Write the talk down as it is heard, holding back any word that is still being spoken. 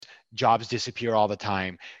jobs disappear all the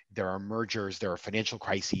time. There are mergers, there are financial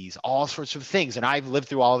crises, all sorts of things. And I've lived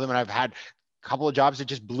through all of them, and I've had a couple of jobs that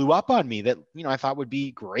just blew up on me that, I thought would be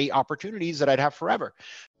great opportunities that I'd have forever.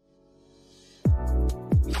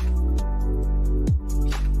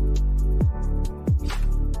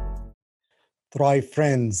 Thrive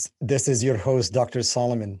friends, this is your host, Dr.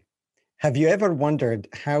 Solomon. Have you ever wondered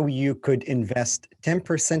how you could invest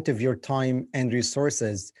 10% of your time and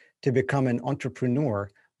resources to become an entrepreneur,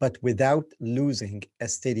 but without losing a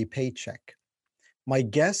steady paycheck? My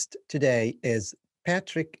guest today is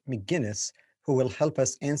Patrick McGinnis, who will help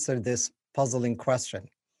us answer this puzzling question.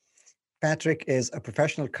 Patrick is a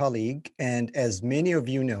professional colleague, and as many of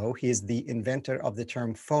you know, he is the inventor of the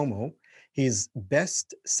term FOMO. He's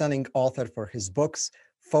best-selling author for his books,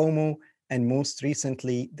 FOMO, and most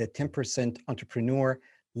recently, The 10% Entrepreneur,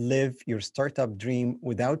 Live Your Startup Dream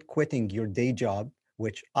Without Quitting Your Day Job,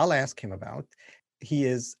 which I'll ask him about. He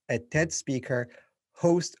is a TED speaker,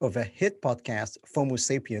 host of a hit podcast, FOMO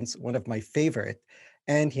Sapiens, one of my favorite,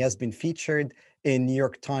 and he has been featured in New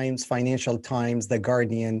York Times, Financial Times, The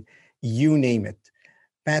Guardian, you name it.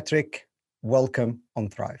 Patrick, welcome on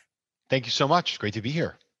Thrive. Thank you so much. Great to be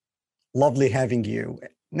here. Lovely having you.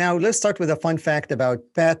 Now, let's start with a fun fact about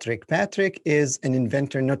Patrick. Patrick is an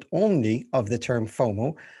inventor not only of the term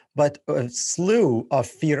FOMO, but a slew of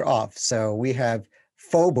fear of. So we have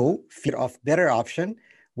FOBO, fear of better option.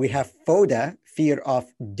 We have FODA, fear of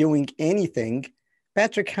doing anything.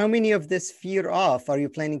 Patrick, how many of this fear of are you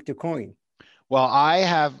planning to coin? Well, I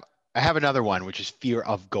have another one, which is fear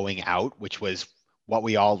of going out, which was what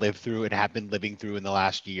we all lived through and have been living through in the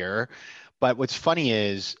last year. But what's funny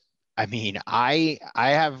is,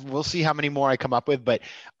 we'll see how many more I come up with, but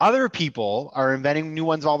other people are inventing new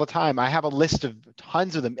ones all the time. I have a list of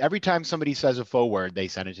tons of them. Every time somebody says a faux word, they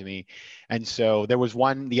send it to me. And so there was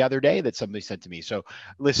one the other day that somebody sent to me. So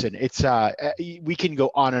listen, it's we can go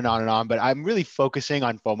on and on and on, but I'm really focusing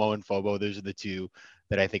on FOMO and FOBO. Those are the two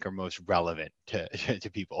that I think are most relevant to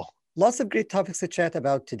people. Lots of great topics to chat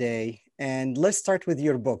about today. And let's start with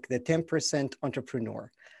your book, The 10% Entrepreneur.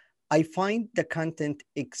 I find the content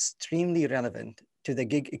extremely relevant to the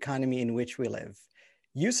gig economy in which we live.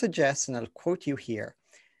 You suggest, and I'll quote you here,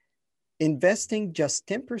 investing just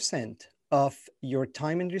 10% of your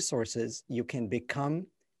time and resources, you can become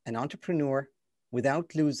an entrepreneur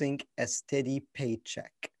without losing a steady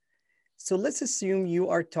paycheck. So let's assume you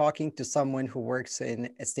are talking to someone who works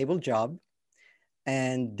in a stable job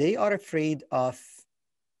and they are afraid of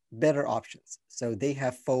better options. So they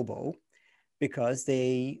have FOBO because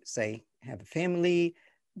they say have a family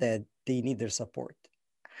that they need their support.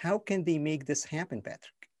 How can they make this happen,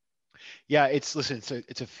 Patrick? Yeah, it's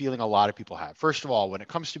a feeling a lot of people have. First of all, when it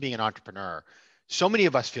comes to being an entrepreneur, so many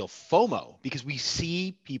of us feel FOMO because we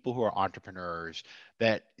see people who are entrepreneurs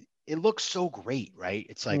that it looks so great, right?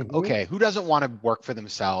 It's like, okay, who doesn't want to work for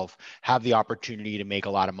themselves, have the opportunity to make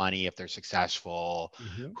a lot of money if they're successful?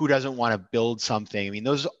 Who doesn't want to build something? I mean,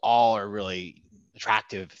 those all are really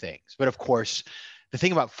attractive things. But of course, the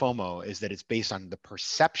thing about FOMO is that it's based on the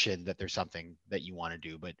perception that there's something that you want to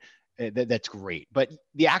do, but that's great. But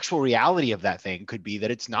the actual reality of that thing could be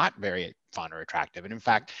that it's not very fun or attractive. And in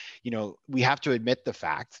fact, we have to admit the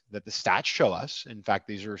fact that the stats show us, in fact,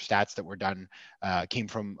 these are stats that were done, came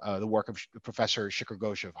from the work of Professor Shikhar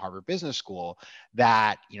Ghosh of Harvard Business School,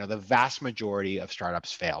 that, the vast majority of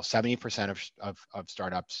startups fail. 70% of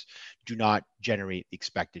startups do not generate the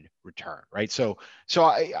expected return, right? So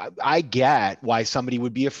I get why somebody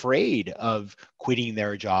would be afraid of quitting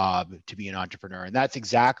their job to be an entrepreneur. And that's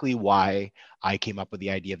exactly why I came up with the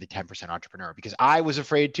idea of the 10% entrepreneur, because I was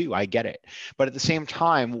afraid too. I get it. But at the same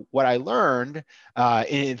time, what I learned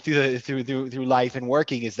through life and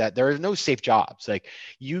working is that there are no safe jobs. Like,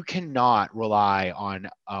 you cannot rely on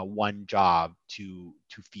one job to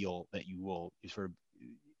feel that you will sort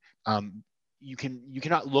of you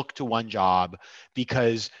cannot look to one job,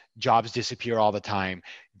 because jobs disappear all the time.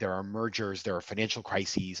 There are mergers, there are financial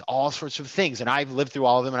crises, all sorts of things. And I've lived through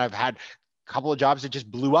all of them, and I've had a couple of jobs that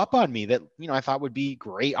just blew up on me that, I thought would be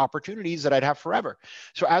great opportunities that I'd have forever.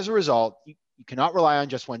 So as a result, you cannot rely on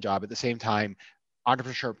just one job. At the same time,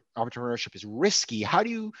 entrepreneurship is risky. How do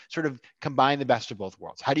you sort of combine the best of both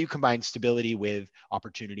worlds? How do you combine stability with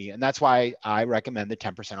opportunity? And that's why I recommend the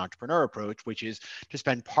 10% entrepreneur approach, which is to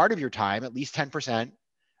spend part of your time, at least 10%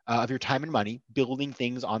 of your time and money, building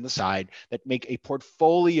things on the side that make a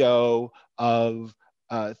portfolio of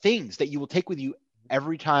things that you will take with you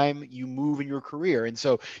every time you move in your career. And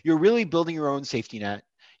so you're really building your own safety net.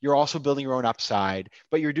 You're also building your own upside,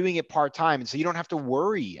 but you're doing it part-time. And so you don't have to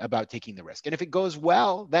worry about taking the risk. And if it goes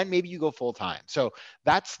well, then maybe you go full-time. So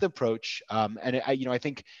that's the approach. And I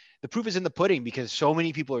think the proof is in the pudding because so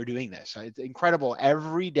many people are doing this. It's incredible.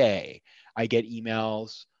 Every day I get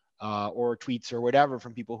emails or tweets or whatever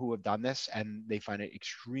from people who have done this, and they find it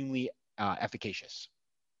extremely efficacious.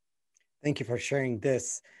 Thank you for sharing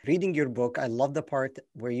this. Reading your book, I love the part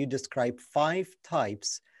where you describe 5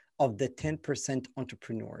 types of the 10%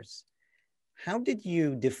 entrepreneurs. How did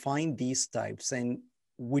you define these types? And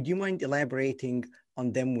would you mind elaborating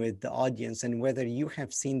on them with the audience and whether you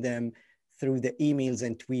have seen them through the emails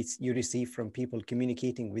and tweets you receive from people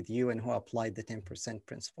communicating with you and who applied the 10%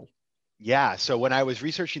 principle? Yeah. So when I was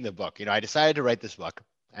researching the book, I decided to write this book,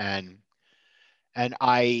 and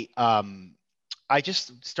I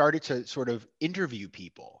just started to sort of interview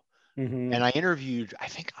people. Mm-hmm. And I interviewed, I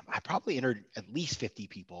think I probably interviewed at least 50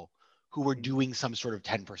 people who were doing some sort of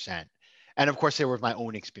 10%. And of course, they were my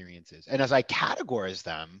own experiences. And as I categorized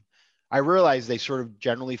them, I realized they sort of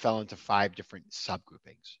generally fell into 5 different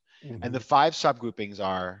subgroupings. Mm-hmm. And the 5 subgroupings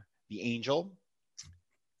are the angel,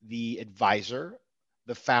 the advisor,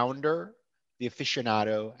 the founder, the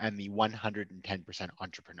aficionado, and the 110%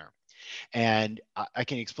 entrepreneur. And I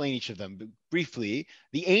can explain each of them briefly.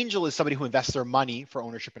 The angel is somebody who invests their money for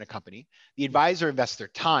ownership in a company. The advisor invests their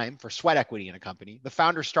time for sweat equity in a company. The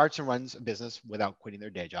founder starts and runs a business without quitting their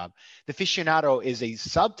day job. The aficionado is a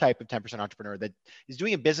subtype of 10% entrepreneur that is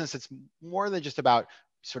doing a business that's more than just about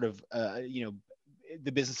sort of,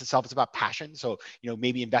 the business itself. It's about passion. So,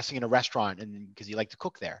 maybe investing in a restaurant and because you like to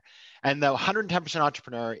cook there. And the 110%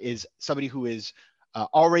 entrepreneur is somebody who is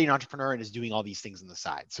already an entrepreneur and is doing all these things on the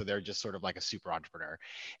side. So they're just sort of like a super entrepreneur.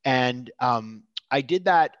 And I did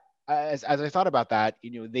that as I thought about that.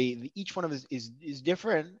 Each one of us is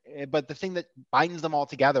different, but the thing that binds them all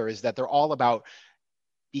together is that they're all about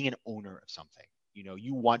being an owner of something.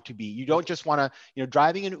 You want to be. You don't just want to.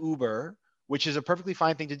 Driving an Uber, which is a perfectly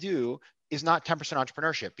fine thing to do, is not 10%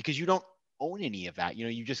 entrepreneurship because you don't own any of that.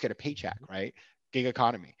 You just get a paycheck, right? Gig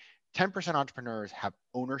economy. 10% entrepreneurs have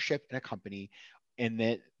ownership in a company, and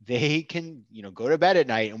that they can, go to bed at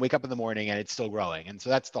night and wake up in the morning and it's still growing. And so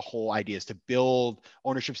that's the whole idea, is to build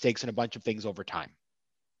ownership stakes in a bunch of things over time.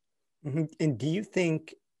 Mm-hmm. And do you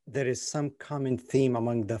think there is some common theme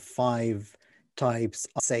among the 5 types,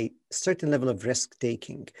 say, certain level of risk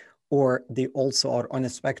taking, or they also are on a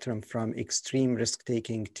spectrum from extreme risk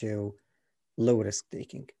taking to low risk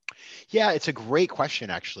taking? Yeah, it's a great question,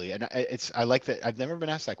 actually. And I like that. I've never been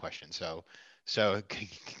asked that question. So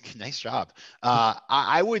nice job.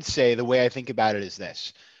 I would say the way I think about it is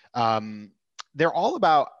this. They're all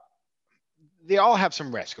about, they all have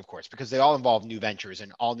some risk, of course, because they all involve new ventures,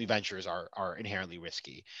 and all new ventures are inherently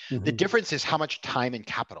risky. Mm-hmm. The difference is how much time and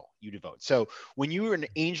capital you devote. So when you're an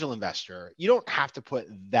angel investor, you don't have to put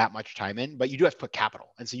that much time in, but you do have to put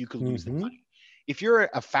capital. And so you could lose the money. If you're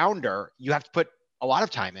a founder, you have to put a lot of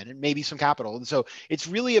time in and maybe some capital. And so it's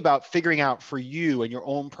really about figuring out for you and your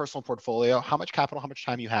own personal portfolio, how much capital, how much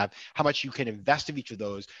time you have, how much you can invest of each of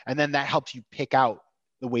those. And then that helps you pick out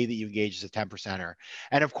the way that you engage as a 10%er.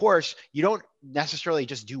 And of course, you don't necessarily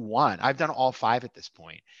just do one. I've done all 5 at this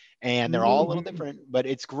point, and they're all a little different, but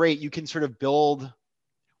it's great. You can sort of build.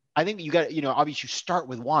 I think you got, obviously you start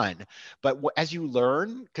with one, but as you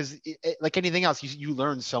learn, because like anything else, you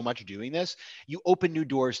learn so much doing this, you open new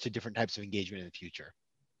doors to different types of engagement in the future.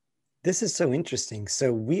 This is so interesting.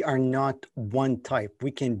 So we are not one type.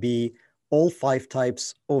 We can be all 5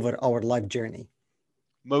 types over our life journey.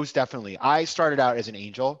 Most definitely. I started out as an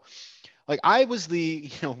angel. Like I was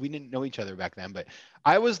we didn't know each other back then, but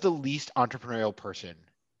I was the least entrepreneurial person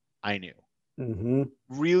I knew. Mm-hmm.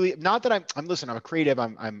 Really, not that I'm listen, I'm a creative,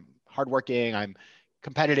 I'm hardworking, I'm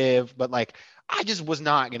competitive, but like I just was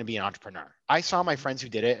not going to be an entrepreneur. I saw my friends who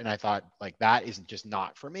did it and I thought like that isn't just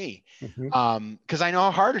not for me. Because I know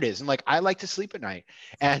how hard it is. And like I like to sleep at night.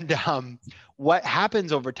 And what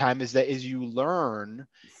happens over time is that as you learn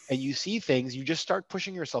and you see things, you just start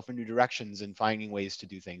pushing yourself in new directions and finding ways to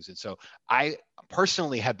do things. And so I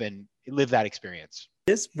personally have lived that experience.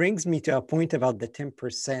 This brings me to a point about the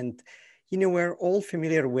 10%. We're all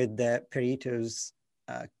familiar with the Pareto's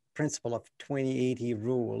principle of 20-80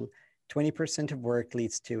 rule. 20% of work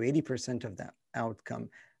leads to 80% of that outcome.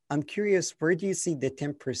 I'm curious, where do you see the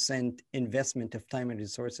 10% investment of time and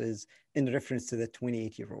resources in reference to the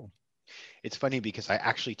 20-80 rule? It's funny because I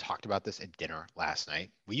actually talked about this at dinner last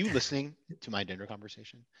night. Were you listening to my dinner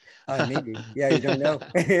conversation? Maybe. Yeah, you don't know.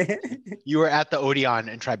 You were at the Odeon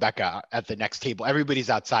in Tribeca at the next table. Everybody's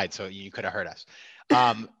outside, so you could have heard us.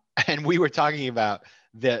 And we were talking about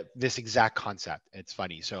this exact concept. It's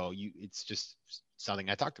funny. So it's just something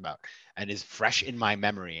I talked about and is fresh in my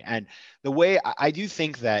memory. And the way I do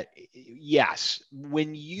think that, yes,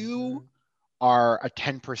 when you are a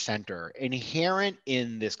 10 percenter, inherent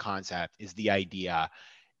in this concept is the idea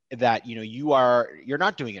that, you're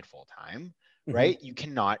not doing it full time, right? You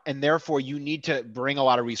cannot, and therefore you need to bring a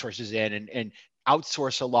lot of resources in and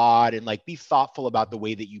outsource a lot and like be thoughtful about the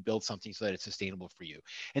way that you build something so that it's sustainable for you.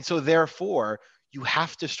 And so therefore you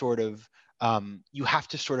have to sort of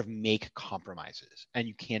make compromises, and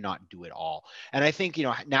you cannot do it all. And I think,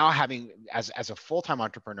 now having as a full-time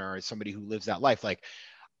entrepreneur, as somebody who lives that life, like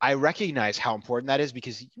I recognize how important that is,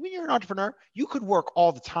 because when you're an entrepreneur, you could work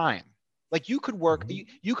all the time. Like you could work,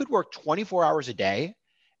 you could work 24 hours a day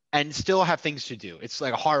and still have things to do. It's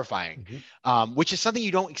like horrifying, which is something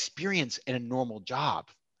you don't experience in a normal job.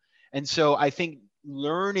 And so I think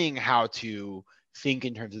learning how to think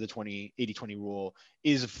in terms of the 80-20 rule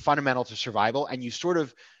is fundamental to survival. And you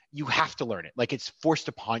have to learn it. Like it's forced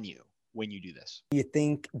upon you when you do this. You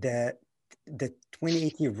think that the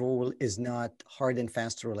 20-80 rule is not hard and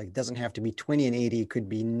fast rule? Like it doesn't have to be 20 and 80, it could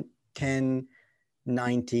be 10,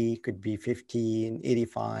 90, could be 15,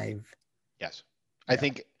 85. Yes. Yeah.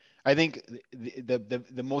 I think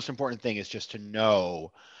the most important thing is just to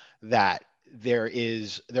know that there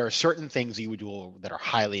are certain things you would do that are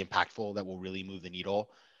highly impactful that will really move the needle,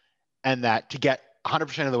 and that to get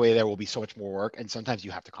 100% of the way there will be so much more work, and sometimes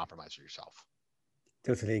you have to compromise yourself.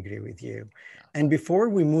 Totally agree with you. Yeah. And before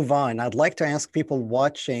we move on, I'd like to ask people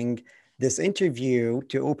watching this interview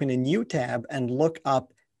to open a new tab and look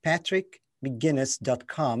up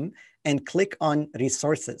patrickmcginnis.com and click on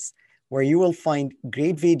resources, where you will find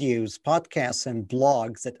great videos, podcasts, and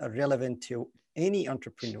blogs that are relevant to any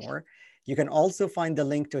entrepreneur. You can also find the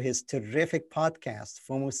link to his terrific podcast,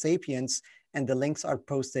 FOMO Sapiens, and the links are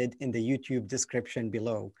posted in the YouTube description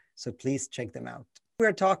below. So please check them out.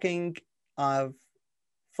 We're talking of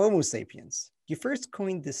FOMO Sapiens. You first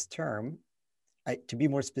coined this term, to be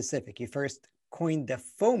more specific, you first coined the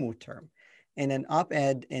FOMO term in an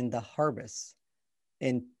op-ed in the Harvest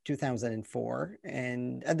in 2004.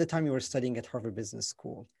 And at the time you were studying at Harvard Business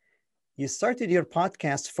School. You started your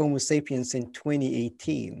podcast, FOMO Sapiens, in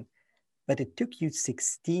 2018, but it took you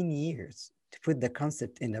 16 years to put the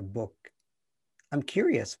concept in a book. I'm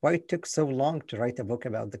curious why it took so long to write a book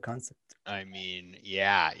about the concept. I mean,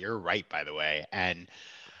 yeah, you're right, by the way. And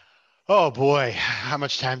oh boy, how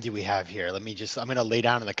much time do we have here? I'm going to lay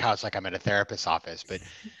down on the couch like I'm at a therapist's office. But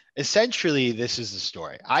essentially, this is the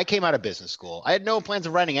story. I came out of business school. I had no plans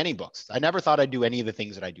of writing any books. I never thought I'd do any of the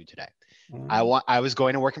things that I do today. I was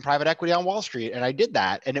going to work in private equity on Wall Street, and I did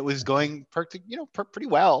that, and it was going pretty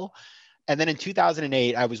well. And then in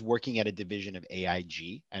 2008, I was working at a division of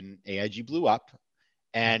AIG, and AIG blew up,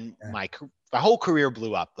 and my whole career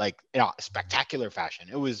blew up like in a spectacular fashion.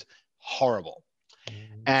 It was horrible.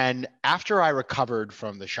 And after I recovered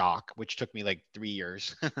from the shock, which took me like 3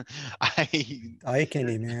 years, I can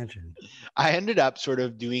imagine. I ended up sort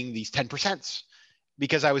of doing these 10%,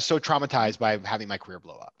 because I was so traumatized by having my career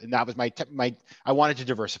blow up. And that was I wanted to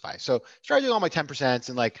diversify. So started doing all my 10%,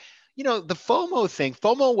 and like, the FOMO thing,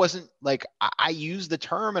 FOMO wasn't like, I used the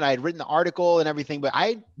term and I had written the article and everything, but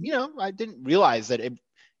I didn't realize that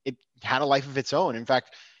it had a life of its own. In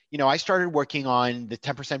fact, I started working on the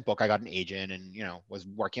 10% book. I got an agent and, was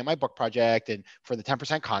working on my book project and for the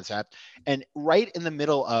 10% concept. And right in the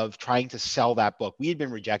middle of trying to sell that book, we had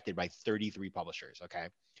been rejected by 33 publishers. Okay.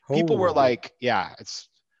 People were like, yeah,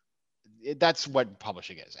 that's what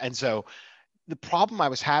publishing is. And so the problem I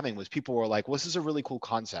was having was people were like, well, this is a really cool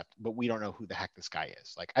concept, but we don't know who the heck this guy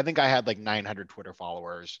is. Like, I think I had like 900 Twitter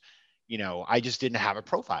followers. I just didn't have a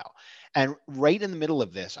profile. And right in the middle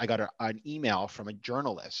of this, I got an email from a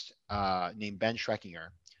journalist named Ben Schreckinger,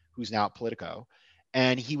 who's now at Politico.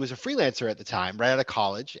 And he was a freelancer at the time, right out of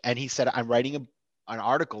college. And he said, I'm writing an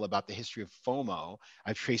article about the history of FOMO.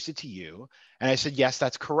 I've traced it to you. And I said, yes,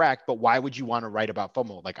 that's correct. But why would you want to write about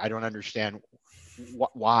FOMO? Like, I don't understand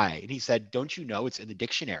why. And he said, don't you know it's in the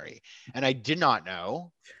dictionary? And I did not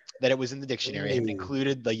know that it was in the dictionary. It had been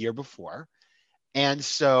included the year before. And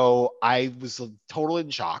so I was totally in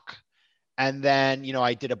shock. And then,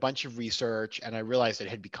 I did a bunch of research and I realized it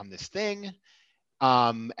had become this thing.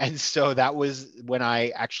 And so that was when I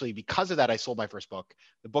actually, because of that, I sold my first book.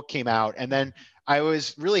 The book came out, and then I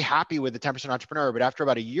was really happy with the 10% Entrepreneur. But after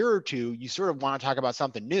about a year or two, you sort of want to talk about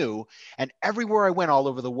something new. And everywhere I went all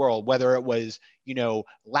over the world, whether it was,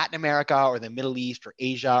 Latin America or the Middle East or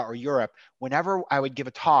Asia or Europe, whenever I would give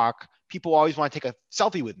a talk, people always want to take a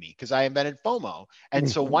selfie with me because I invented FOMO. And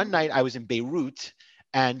so one night I was in Beirut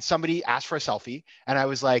and somebody asked for a selfie. And I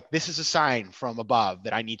was like, this is a sign from above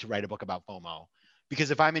that I need to write a book about FOMO. Because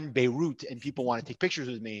if I'm in Beirut and people want to take pictures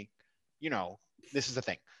with me, this is the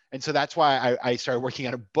thing. And so that's why I started working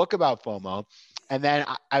on a book about FOMO. And then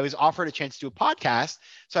I was offered a chance to do a podcast.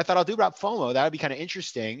 So I thought I'll do about FOMO. That would be kind of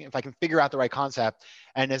interesting if I can figure out the right concept.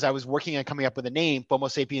 And as I was working on coming up with a name,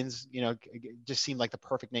 FOMO Sapiens, just seemed like the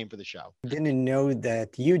perfect name for the show. Didn't know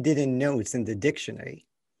that you didn't know it's in the dictionary.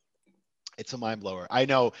 It's a mind blower. I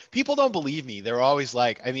know people don't believe me. They're always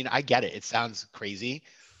like, I mean, I get it. It sounds crazy,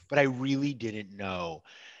 but I really didn't know.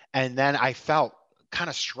 And then I felt kind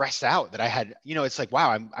of stressed out that I had, it's like,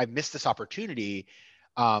 wow, I missed this opportunity.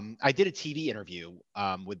 I did a TV interview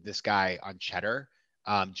with this guy on Cheddar,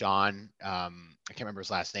 John. I can't remember his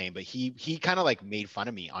last name, but he kind of like made fun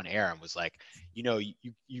of me on air and was like,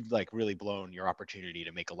 you've like really blown your opportunity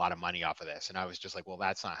to make a lot of money off of this. And I was just like, well,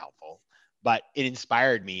 that's not helpful. But it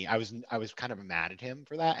inspired me. I was kind of mad at him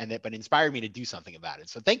for that, but it inspired me to do something about it.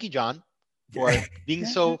 So thank you, John, for being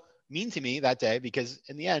so mean to me that day, because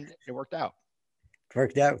in the end, it worked out.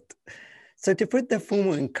 Worked out. So to put the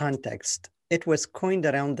FOMO in context, it was coined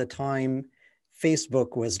around the time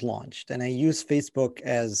Facebook was launched. And I use Facebook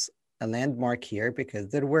as a landmark here because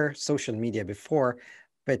there were social media before,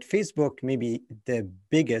 but Facebook may be the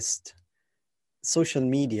biggest social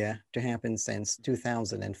media to happen since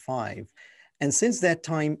 2005. And since that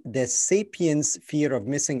time, the sapiens fear of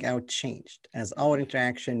missing out changed as our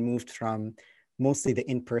interaction moved from mostly the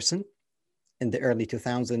in-person in the early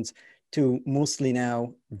 2000s to mostly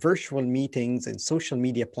now virtual meetings and social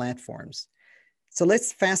media platforms. So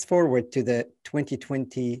let's fast forward to the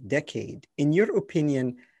 2020 decade. In your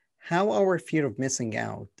opinion, how our fear of missing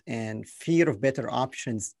out and fear of better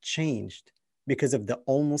options changed because of the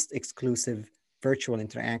almost exclusive virtual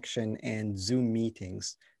interaction and Zoom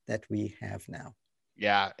meetings that we have now?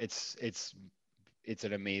 Yeah, it's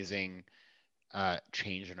an amazing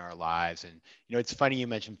change in our lives. And it's funny you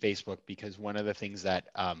mentioned Facebook, because one of the things that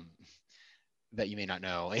that you may not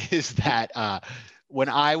know is that when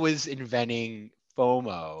I was inventing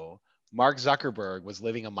FOMO, Mark Zuckerberg was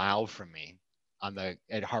living a mile from me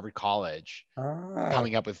at Harvard College,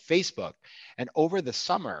 coming up with Facebook. And over the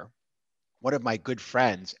summer, one of my good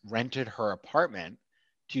friends rented her apartment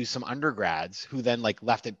to some undergrads who then like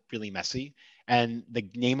left it really messy. And the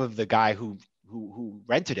name of the guy who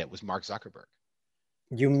rented it was Mark Zuckerberg.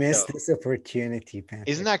 You missed this opportunity, Patrick.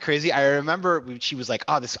 Isn't that crazy? I remember she was like,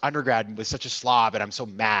 "Oh, this undergrad was such a slob, and I'm so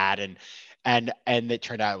mad." And it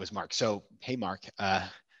turned out it was Mark. So, hey, Mark,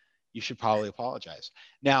 you should probably apologize.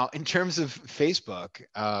 Now, in terms of Facebook,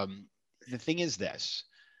 the thing is this: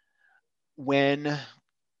 when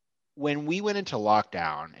we went into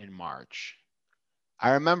lockdown in March,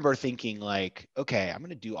 I remember thinking like, okay, I'm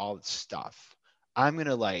gonna do all this stuff. I'm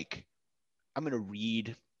gonna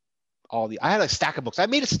read I had a stack of books. I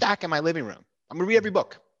made a stack in my living room. I'm gonna read every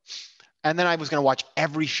book. And then I was gonna watch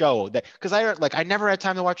every show because I never had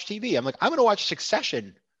time to watch TV. I'm like, I'm gonna watch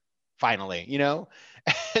Succession finally,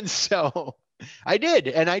 And so I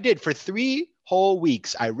did for 3 whole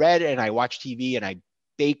weeks. I read and I watched TV and I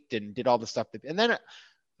baked and did all the stuff. And then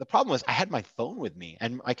the problem was I had my phone with me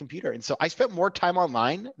and my computer. And so I spent more time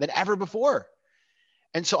online than ever before.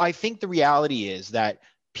 And so I think the reality is that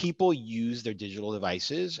people use their digital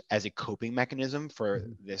devices as a coping mechanism for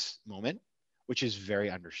this moment, which is very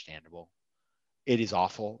understandable. It is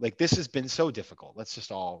awful. Like, this has been so difficult. Let's just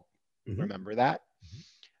all remember that.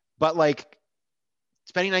 But like,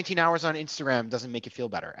 spending 19 hours on Instagram doesn't make it feel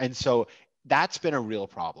better. And so that's been a real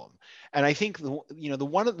problem. And I think the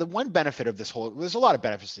one benefit of this there's a lot of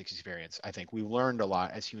benefits to this experience. I think we've learned a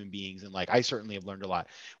lot as human beings, and like I certainly have learned a lot.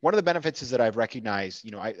 One of the benefits is that I've recognized,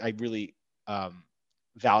 I really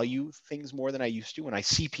value things more than I used to. When I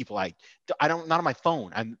see people, I don't, not on my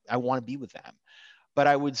phone. I want to be with them. But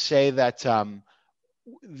I would say that and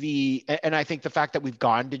I think the fact that we've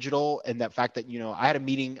gone digital, and that fact that, I had a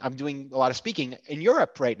meeting, I'm doing a lot of speaking in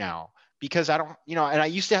Europe right now, because I don't, and I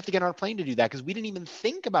used to have to get on a plane to do that because we didn't even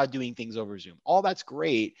think about doing things over Zoom. All that's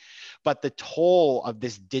great. But the toll of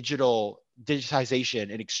this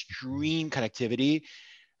digitization and extreme connectivity,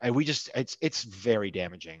 and it's very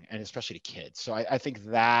damaging, and especially to kids. So I think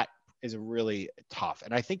that is really tough.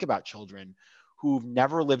 And I think about children who've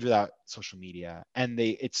never lived without social media, and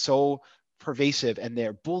it's so pervasive, and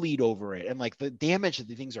they're bullied over it, and like the damage that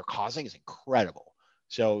the things are causing is incredible.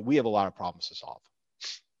 So we have a lot of problems to solve.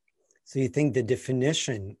 So you think the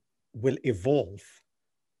definition will evolve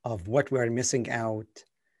of what we're missing out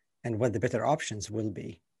and what the better options will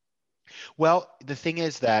be? Well, the thing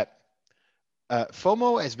is that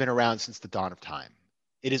FOMO has been around since the dawn of time.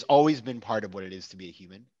 It has always been part of what it is to be a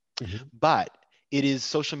human, but it is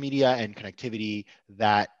social media and connectivity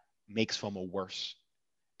that makes FOMO worse.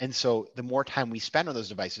 And so the more time we spend on those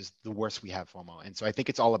devices, the worse we have FOMO. And so I think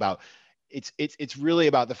it's all about, it's really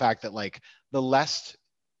about the fact that like the less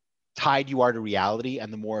tied you are to reality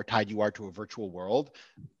and the more tied you are to a virtual world,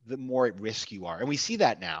 the more at risk you are. And we see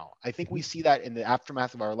that now. I think we see that in the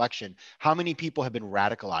aftermath of our election, how many people have been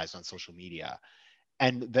radicalized on social media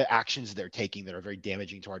and the actions they're taking that are very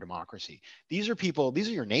damaging to our democracy. These are people, these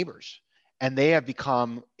are your neighbors, and they have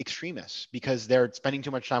become extremists because they're spending too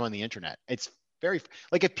much time on the internet. It's very,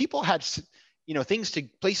 like if people had, things to,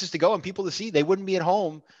 places to go and people to see, they wouldn't be at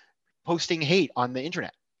home posting hate on the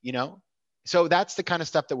internet, you know? So that's the kind of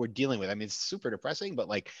stuff that we're dealing with. I mean, it's super depressing, but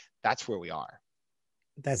like that's where we are.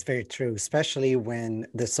 That's very true, especially when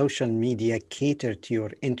the social media cater to your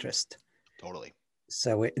interest. Totally.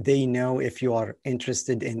 So they know if you are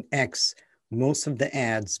interested in X, most of the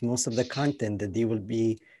ads, most of the content that they will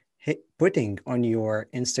be putting on your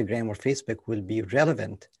Instagram or Facebook will be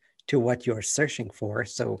relevant to what you're searching for.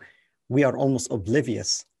 So we are almost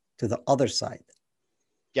oblivious to the other side.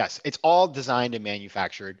 Yes, it's all designed and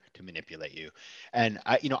manufactured to manipulate you. And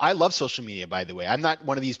I love social media, by the way. I'm not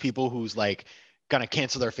one of these people who's like gonna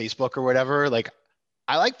cancel their Facebook or whatever. Like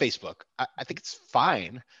I like Facebook. I think it's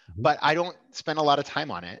fine, but I don't spend a lot of time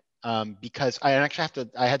on it because I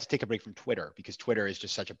had to take a break from Twitter because Twitter is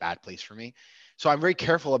just such a bad place for me. So I'm very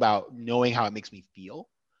careful about knowing how it makes me feel.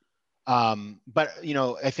 But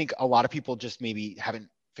I think a lot of people just maybe haven't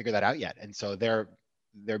figured that out yet, and so they're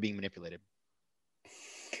being manipulated.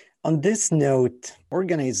 On this note,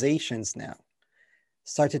 organizations now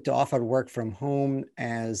started to offer work from home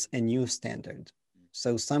as a new standard.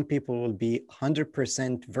 So some people will be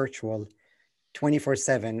 100% virtual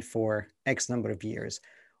 24/7 for X number of years.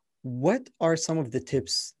 What are some of the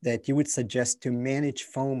tips that you would suggest to manage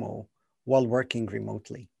FOMO while working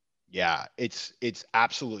remotely? Yeah, it's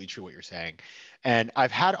absolutely true what you're saying. And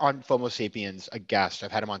I've had on FOMO Sapiens a guest.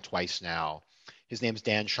 I've had him on twice now. His name's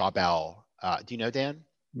Dan Schawbel. Do you know Dan?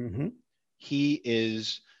 Mm-hmm. He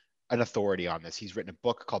is an authority on this. He's written a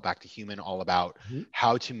book called Back to Human, all about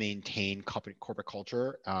how to maintain corporate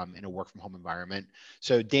culture in a work from home environment.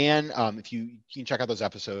 So Dan, if you can check out those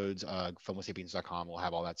episodes, FOMOSapiens.com will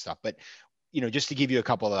have all that stuff. But just to give you a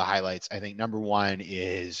couple of the highlights, I think number one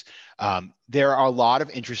is there are a lot of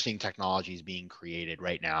interesting technologies being created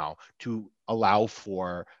right now to allow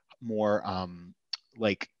for more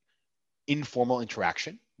like informal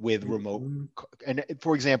interaction with remote. And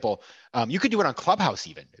for example, you could do it on Clubhouse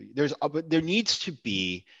even. There needs to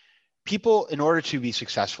be people, in order to be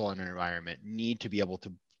successful in an environment, need to be able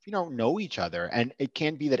to know each other. And it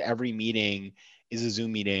can't be that every meeting is a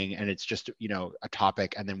Zoom meeting and it's just a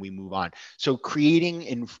topic and then we move on. So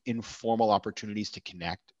creating informal opportunities to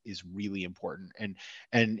connect is really important. And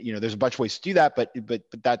there's a bunch of ways to do that, but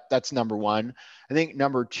that's number one. I think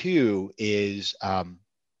number two is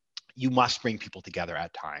you must bring people together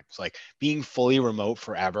at times. Like being fully remote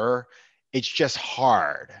forever, it's just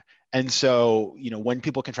hard. And so, when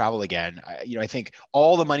people can travel again, I think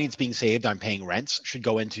all the money that's being saved on paying rents should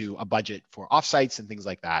go into a budget for offsites and things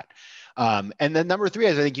like that. And then number three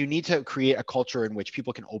is I think you need to create a culture in which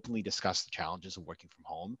people can openly discuss the challenges of working from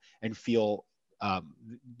home and feel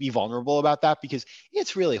be vulnerable about that, because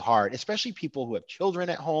it's really hard, especially people who have children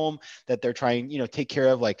at home that they're trying, take care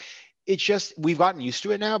of. Like, it's just, we've gotten used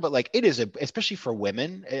to it now, but like it is, especially for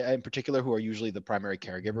women in particular, who are usually the primary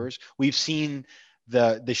caregivers. We've seen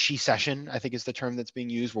the she-cession, I think is the term that's being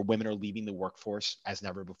used, where women are leaving the workforce as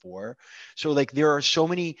never before. So like there are so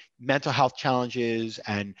many mental health challenges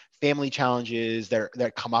and family challenges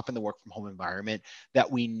that come up in the work from home environment that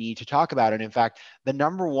we need to talk about. And in fact, the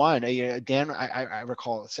number one, Dan, I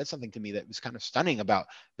recall, said something to me that was kind of stunning about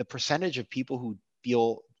the percentage of people who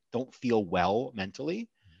don't feel well mentally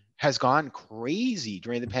has gone crazy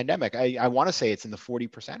during the pandemic. I want to say it's in the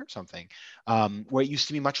 40% or something, where it used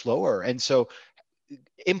to be much lower. And so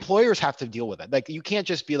employers have to deal with it. Like you can't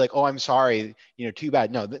just be like, oh, I'm sorry, too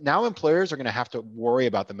bad. No, now employers are going to have to worry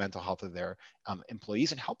about the mental health of their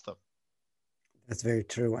employees and help them. That's very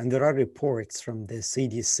true. And there are reports from the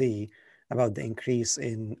CDC about the increase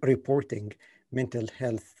in reporting mental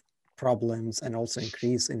health problems and also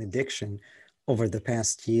increase in addiction over the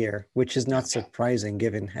past year, which is not surprising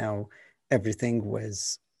given how everything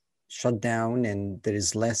was shut down and there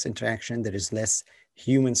is less interaction, there is less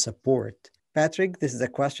human support. Patrick, this is a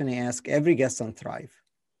question I ask every guest on Thrive.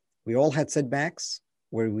 We all had setbacks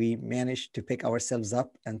where we managed to pick ourselves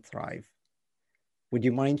up and thrive. Would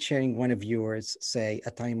you mind sharing one of yours, say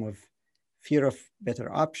a time of fear of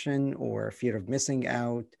better option or fear of missing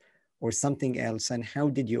out or something else, and how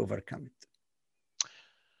did you overcome it?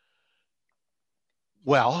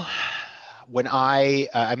 Well, when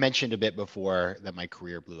I mentioned a bit before that my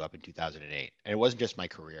career blew up in 2008, and it wasn't just my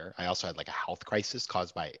career. I also had like a health crisis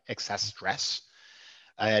caused by excess stress.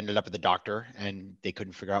 I ended up at the doctor, and they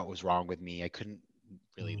couldn't figure out what was wrong with me. I couldn't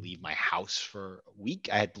really leave my house for a week.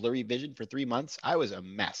 I had blurry vision for 3 months. I was a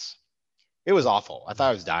mess. It was awful. I thought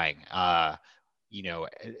I was dying.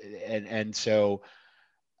 And so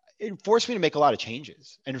it forced me to make a lot of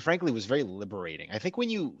changes, and frankly, it was very liberating. I think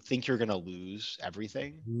when you think you're going to lose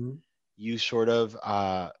everything, Mhm. you sort of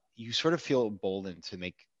feel emboldened to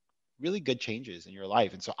make really good changes in your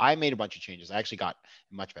life. And so I made a bunch of changes. I actually got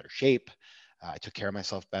in much better shape. I took care of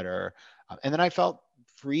myself better, and then I felt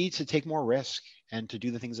free to take more risk and to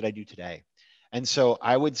do the things that I do today. And so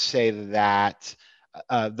I would say that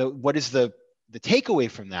what is the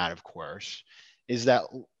takeaway from that, of course, is that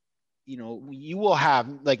you will have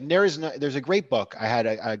like there's a great book. I had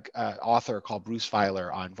a author called Bruce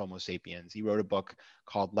Feiler on Homo sapiens. He wrote a book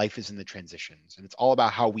called Life is in the Transitions, and it's all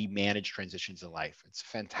about how we manage transitions in life. It's a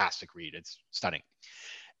fantastic read. It's stunning.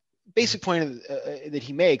 Basic point that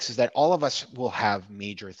he makes is that all of us will have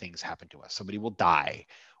major things happen to us. Somebody will die.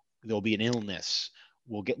 There'll be an illness.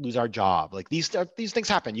 We'll lose our job. Like these things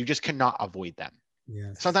happen. You just cannot avoid them.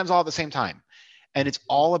 Yes. Sometimes all at the same time. And it's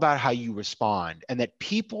all about how you respond. And that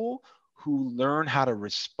people who learn how to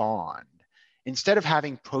respond, instead of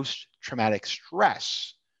having post-traumatic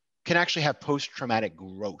stress, can actually have post-traumatic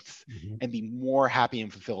growth Mhm. and be more happy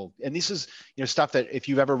and fulfilled. And this is stuff that if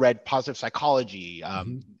you've ever read Positive Psychology,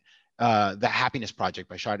 Mhm. The Happiness Project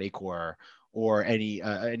by Sean Achor, or any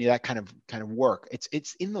of that kind of work.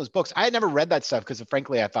 It's in those books. I had never read that stuff because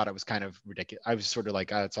frankly I thought it was kind of ridiculous. I was sort of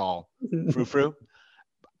like, it's all frou-frou.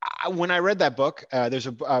 When I read that book, there's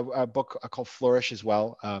a book called Flourish as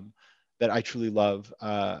well, that I truly love.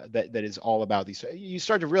 That is all about these. You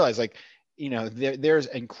start to realize like, there's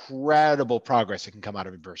incredible progress that can come out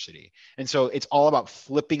of adversity, and so it's all about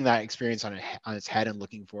flipping that experience on its head and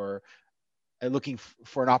looking for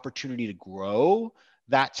an opportunity to grow.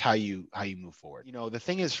 That's how you move forward. The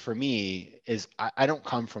thing is for me is I don't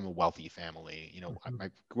come from a wealthy family. Mhm. I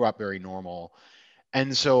grew up very normal,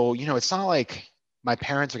 and so it's not like my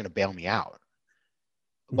parents are going to bail me out.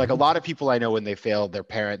 Like a Mhm. lot of people I know, when they failed their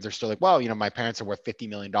parents, they're still like, well, my parents are worth $50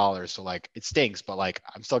 million, so like it stinks, but like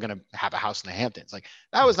I'm still going to have a house in the Hamptons. Like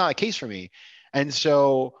that was not the case for me. And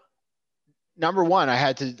so number one,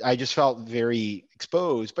 I just felt very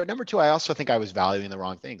exposed. But number two, I also think I was valuing the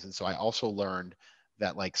wrong things. And so I also learned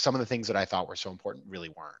that like some of the things that I thought were so important really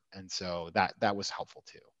weren't. And so that was helpful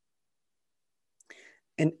too.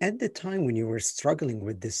 And at the time when you were struggling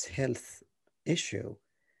with this health issue,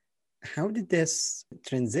 how did this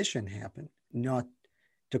transition happen? Not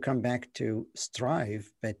to come back to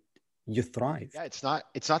strive, but you Yeah, thrived.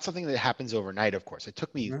 it's not something that happens overnight, of course.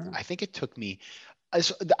 Ah, I think it took me,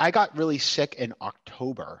 I got really sick in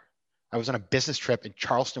October. I was on a business trip in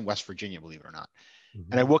Charleston, West Virginia, believe it or not.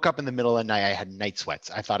 And I mhm. woke up in the middle of the night. I had night sweats.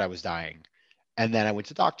 I thought I was dying. And then I went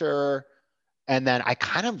to the doctor. And then I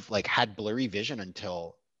kind of like had blurry vision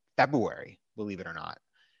until February, believe it or not.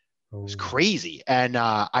 It was Oh, crazy. And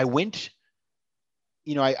I went,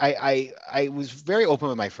 I was very open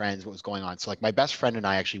with my friends what was going on. So like my best friend and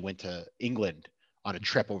I actually went to England on a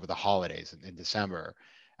trip over the holidays in December.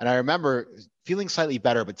 And I remember feeling slightly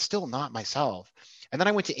better, but still not myself. And then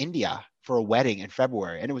I went to India for a wedding in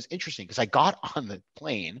February. And it was interesting because I got on the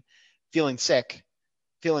plane feeling sick,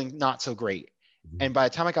 feeling not so great. mhm. And by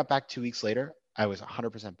the time I got back 2 weeks later, I was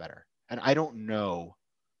 100% better. And I don't know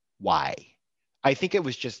why. I think it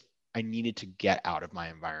was just I needed to get out of my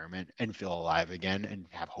environment and feel alive again and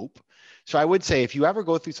have hope. So I would say if you ever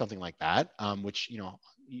go through something like that, which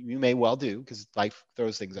you may well do because life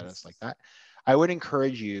throws things at us like Yes. that, I would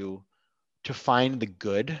encourage you to find the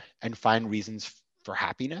good and find reasons for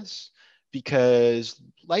happiness, because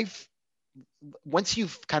life, once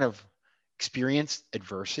you've kind of experienced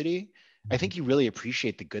adversity, I Mhm. think you really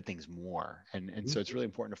appreciate the good things more. And Mhm. so it's really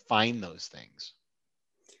important to find those things.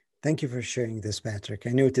 Thank you for sharing this, Patrick.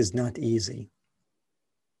 I know it is not easy.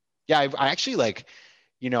 Yeah, I actually like,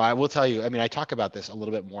 I will tell you, I mean, I talk about this a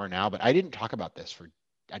little bit more now, but I didn't talk about this for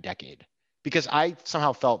a decade because I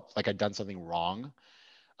somehow felt like I'd done something wrong.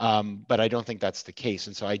 But I don't think that's the case.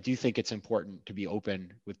 And so I do think it's important to be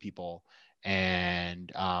open with people.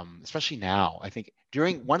 And especially now, I think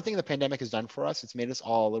during one thing the pandemic has done for us, it's made us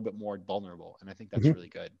all a little bit more vulnerable. And I think that's Mhm. really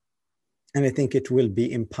good. And I think it will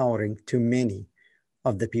be empowering to many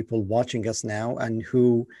of the people watching us now and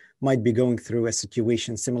who might be going through a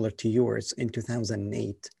situation similar to yours in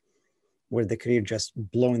 2008, where the career just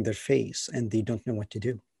blow in their face and they don't know what to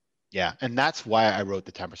do. Yeah. And that's why I wrote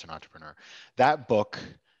The 10% Entrepreneur. That book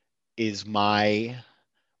is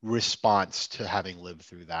response to having lived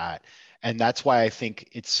through that. And that's why I think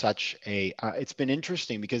it's such a, it's been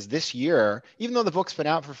interesting because this year, even though the book's been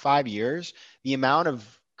out for 5 years, the amount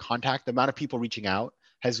of contact, the amount of people reaching out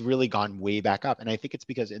has really gone way back up. And I think it's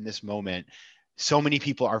because in this moment, so many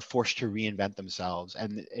people are forced to reinvent themselves,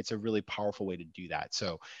 and it's a really powerful way to do that.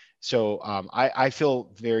 I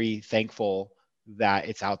feel very thankful that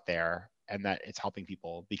it's out there and that it's helping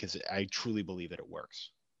people because I truly believe that it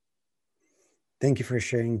works. Thank you for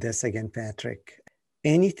sharing this again, Patrick.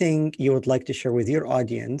 Anything you would like to share with your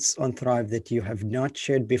audience on Thrive that you have not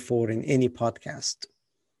shared before in any podcast?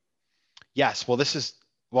 Yes. Well,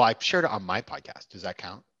 I've shared it on my podcast. Does that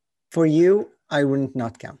count? For you, I would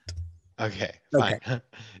not count. Okay, fine. Okay.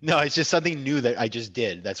 No, it's just something new that I just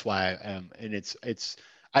did. That's why and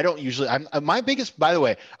I don't usually, my biggest, by the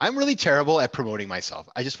way, I'm really terrible at promoting myself.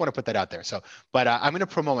 I just want to put that out there. So, but I'm going to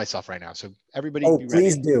promote myself right now. So everybody be ready.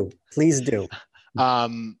 Please do. Please do.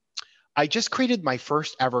 I just created my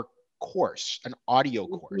first ever course, an audio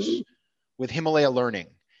course with Himalaya Learning.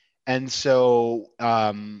 And so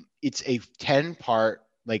it's a 10-part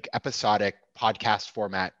like episodic podcast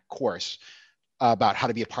format course about how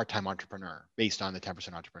to be a part-time entrepreneur based on the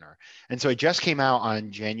 10% Entrepreneur. And so it just came out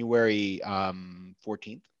on January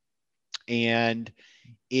 14th. And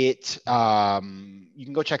it you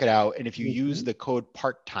can go check it out. And if you use the code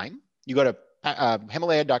part-time, you go to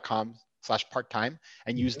Himalaya.com/part-time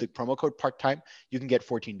and use the promo code part-time, you can get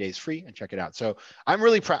 14 days free and check it out. So I'm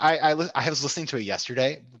really proud. I was listening to it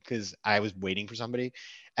yesterday because I was waiting for somebody.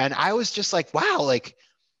 And I was just like, wow, like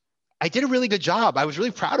I did a really good job. I was really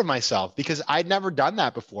proud of myself because I'd never done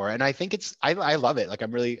that before. And I think I love it. Like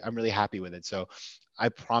I'm really happy with it. So I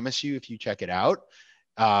promise you, if you check it out,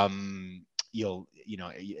 you'll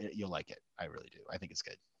like it. I really do. I think it's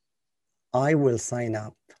good. I will sign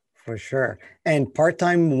up for sure. And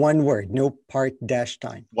part-time, one word, no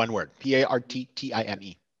part-time. One word,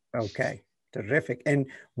 PARTTIME. Okay, terrific. And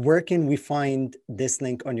where can we find this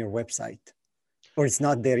link on your website? Or it's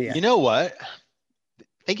not there yet? You know what?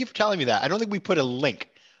 Thank you for telling me that. I don't think we put a link,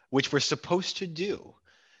 which we're supposed to do.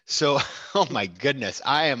 So, oh my goodness,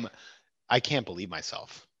 I can't believe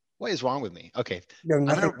myself. What is wrong with me? Okay. No,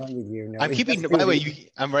 nothing wrong with you. No, I'm keeping, by the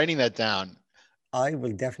way, I'm writing that down. I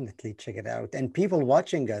will definitely check it out. And people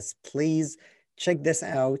watching us, please check this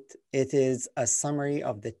out. It is a summary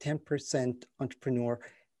of the 10% Entrepreneur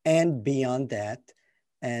and beyond that.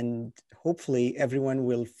 And hopefully everyone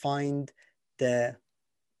will find the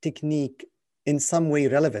technique in some way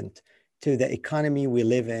relevant to the economy we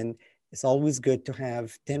live in. It's always good to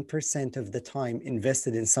have 10% of the time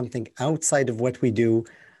invested in something outside of what we do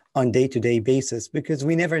on a day-to-day basis, because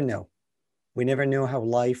we never know. We never know how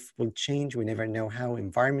life will change. We never know how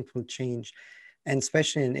environment will change, and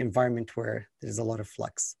especially in an environment where there's a lot of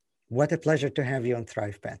flux. What a pleasure to have you on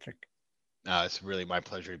Thrive, Patrick. It's really my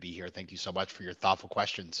pleasure to be here. Thank you so much for your thoughtful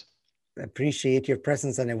questions. I appreciate your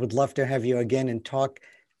presence, and I would love to have you again and talk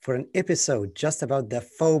for an episode just about the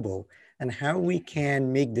FOMO and how we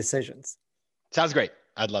can make decisions. Sounds great.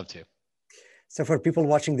 I'd love to. So for people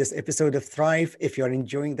watching this episode of Thrive, if you're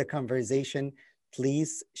enjoying the conversation,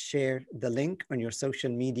 please share the link on your social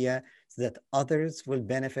media so that others will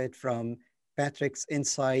benefit from Patrick's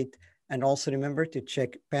insight. And also remember to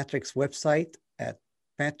check Patrick's website at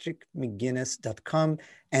patrickmcguinness.com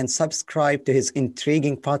and subscribe to his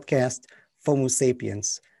intriguing podcast, FOMO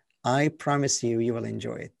Sapiens. I promise you, you will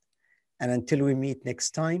enjoy it. And until we meet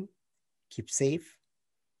next time, keep safe,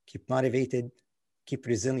 keep motivated, keep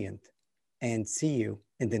resilient, and see you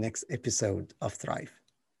in the next episode of Thrive.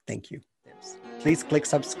 Thank you. Please click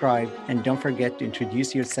subscribe and don't forget to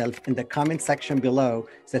introduce yourself in the comment section below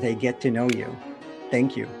so that I get to know you.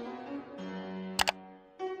 Thank you.